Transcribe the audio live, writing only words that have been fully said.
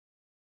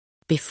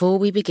Before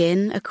we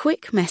begin, a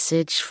quick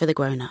message for the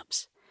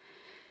grown-ups.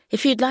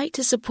 If you'd like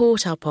to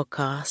support our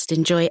podcast,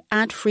 enjoy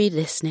ad-free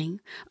listening,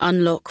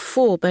 unlock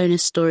 4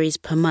 bonus stories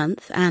per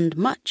month, and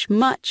much,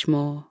 much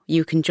more,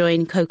 you can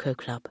join Coco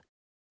Club.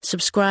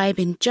 Subscribe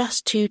in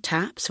just 2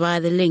 taps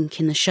via the link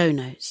in the show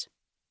notes.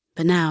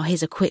 But now,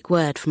 here's a quick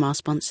word from our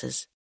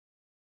sponsors.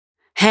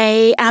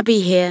 Hey,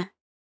 Abby here.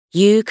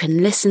 You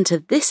can listen to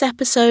this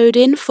episode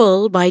in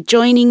full by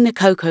joining the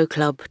Coco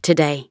Club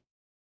today.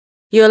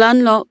 You'll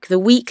unlock the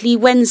weekly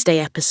Wednesday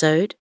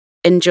episode,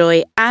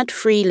 enjoy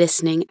ad-free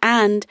listening,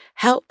 and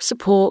help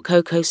support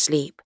Coco's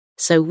sleep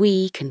so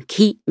we can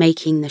keep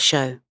making the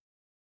show.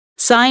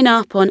 Sign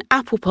up on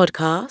Apple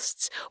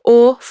Podcasts,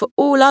 or for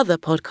all other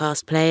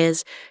podcast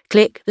players,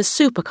 click the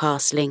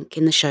Supercast link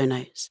in the show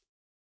notes.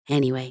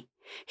 Anyway,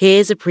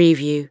 here's a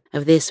preview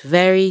of this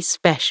very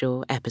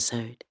special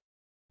episode.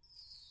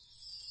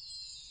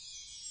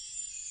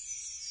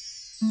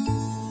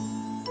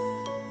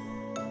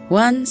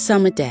 One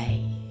summer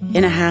day,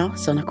 in a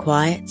house on a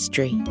quiet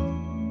street,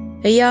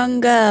 a young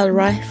girl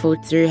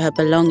rifled through her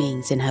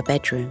belongings in her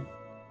bedroom.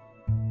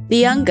 The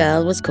young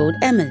girl was called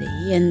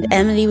Emily, and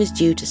Emily was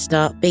due to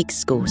start big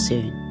school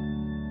soon.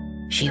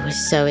 She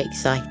was so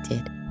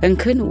excited and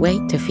couldn't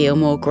wait to feel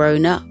more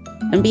grown up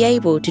and be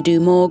able to do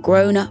more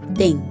grown-up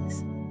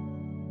things.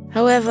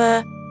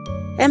 However,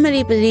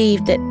 Emily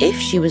believed that if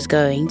she was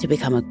going to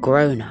become a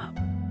grown-up,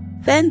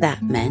 then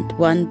that meant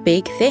one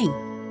big thing.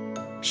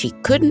 She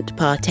couldn't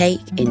partake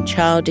in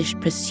childish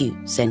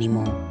pursuits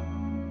anymore.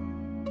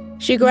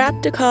 She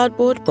grabbed a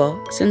cardboard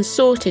box and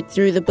sorted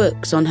through the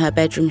books on her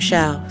bedroom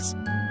shelves.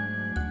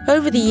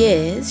 Over the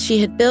years, she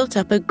had built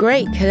up a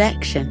great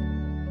collection,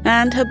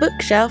 and her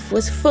bookshelf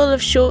was full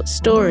of short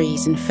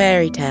stories and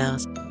fairy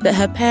tales that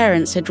her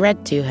parents had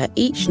read to her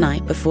each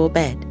night before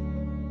bed.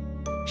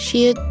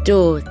 She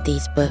adored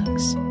these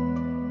books.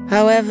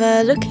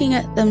 However, looking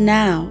at them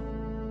now,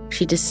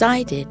 she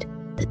decided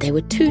that they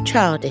were too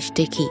childish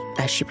to keep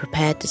as she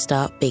prepared to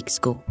start big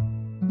school.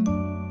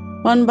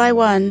 One by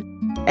one,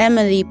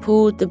 Emily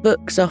pulled the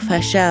books off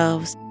her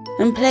shelves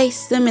and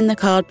placed them in the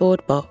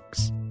cardboard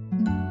box.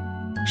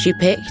 She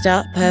picked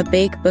up her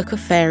big book of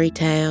fairy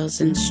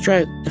tales and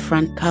stroked the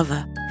front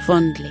cover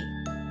fondly.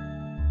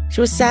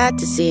 She was sad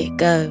to see it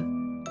go.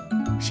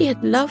 She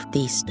had loved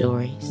these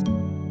stories.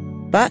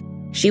 But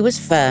she was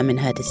firm in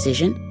her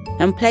decision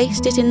and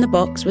placed it in the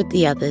box with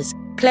the others,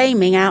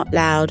 claiming out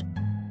loud,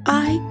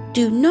 "I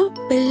do not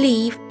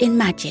believe in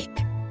magic."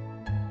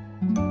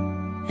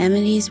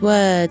 Emily's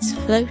words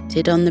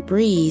floated on the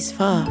breeze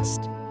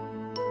fast.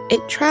 It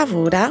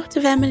travelled out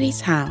of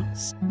Emily's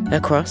house,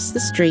 across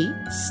the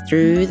streets,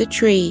 through the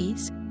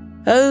trees,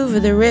 over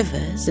the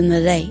rivers and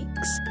the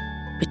lakes,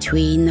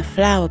 between the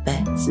flower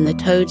beds and the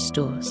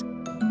toadstools,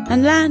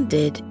 and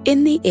landed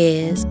in the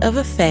ears of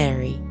a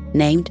fairy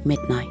named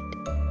Midnight.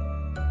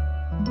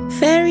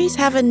 Fairies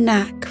have a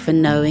knack for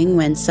knowing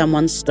when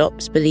someone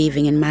stops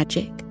believing in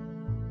magic.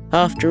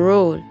 After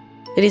all,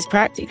 it is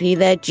practically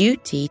their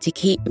duty to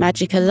keep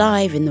magic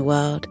alive in the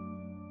world,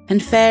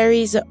 and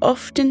fairies are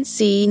often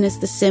seen as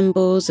the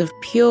symbols of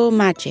pure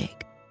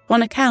magic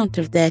on account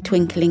of their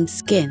twinkling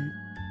skin,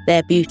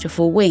 their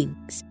beautiful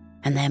wings,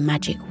 and their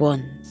magic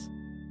wands.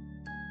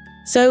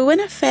 So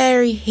when a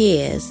fairy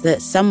hears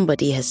that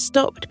somebody has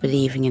stopped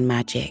believing in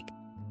magic,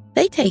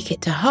 they take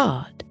it to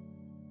heart.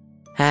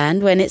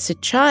 And when it's a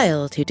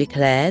child who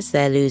declares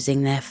they're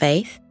losing their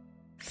faith,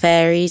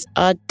 fairies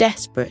are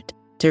desperate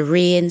to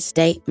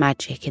reinstate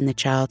magic in the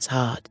child's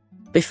heart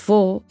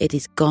before it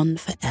is gone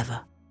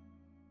forever.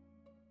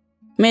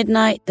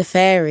 Midnight the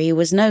fairy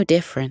was no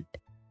different.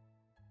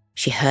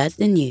 She heard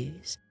the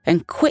news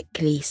and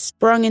quickly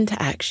sprung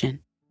into action.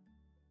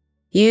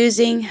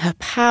 Using her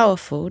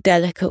powerful,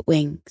 delicate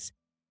wings,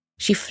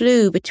 she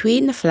flew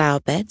between the flower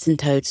beds and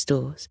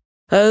toadstools,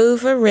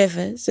 over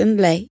rivers and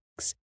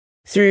lakes,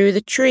 through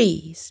the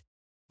trees,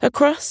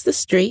 across the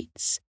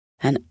streets,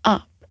 and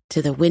up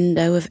to the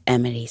window of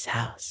Emily's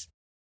house.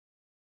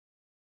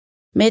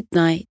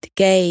 Midnight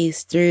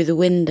gazed through the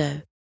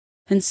window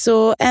and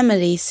saw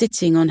Emily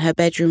sitting on her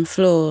bedroom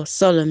floor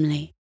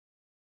solemnly.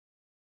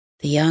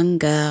 The young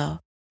girl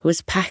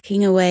was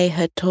packing away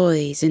her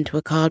toys into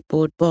a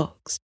cardboard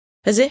box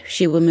as if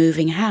she were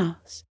moving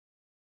house.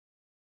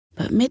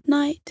 But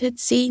Midnight had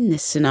seen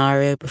this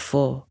scenario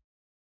before,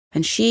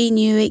 and she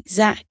knew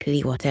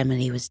exactly what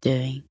Emily was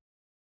doing.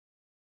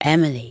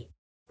 Emily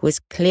was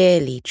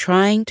clearly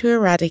trying to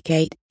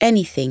eradicate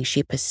anything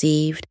she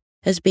perceived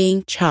as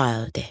being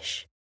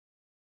childish.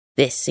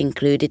 This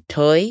included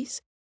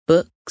toys,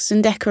 books,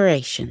 and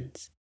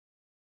decorations.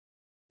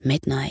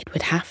 Midnight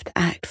would have to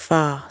act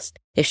fast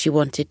if she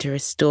wanted to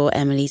restore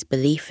Emily's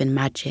belief in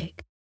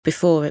magic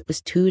before it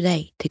was too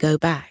late to go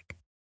back.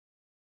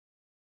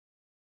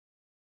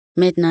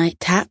 Midnight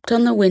tapped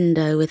on the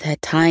window with her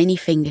tiny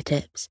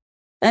fingertips,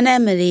 and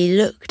Emily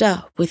looked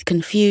up with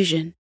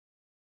confusion.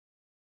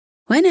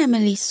 When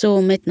Emily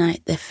saw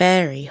Midnight the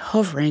fairy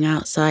hovering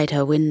outside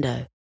her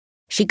window,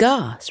 she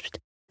gasped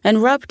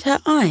and rubbed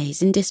her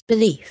eyes in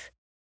disbelief.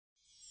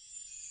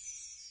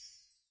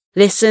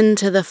 Listen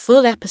to the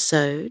full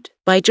episode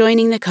by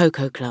joining the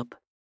Koko Club.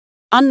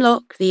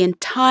 Unlock the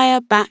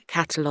entire back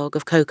catalogue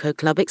of Koko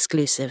Club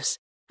exclusives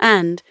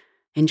and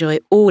enjoy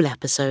all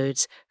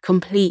episodes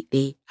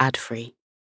completely ad-free.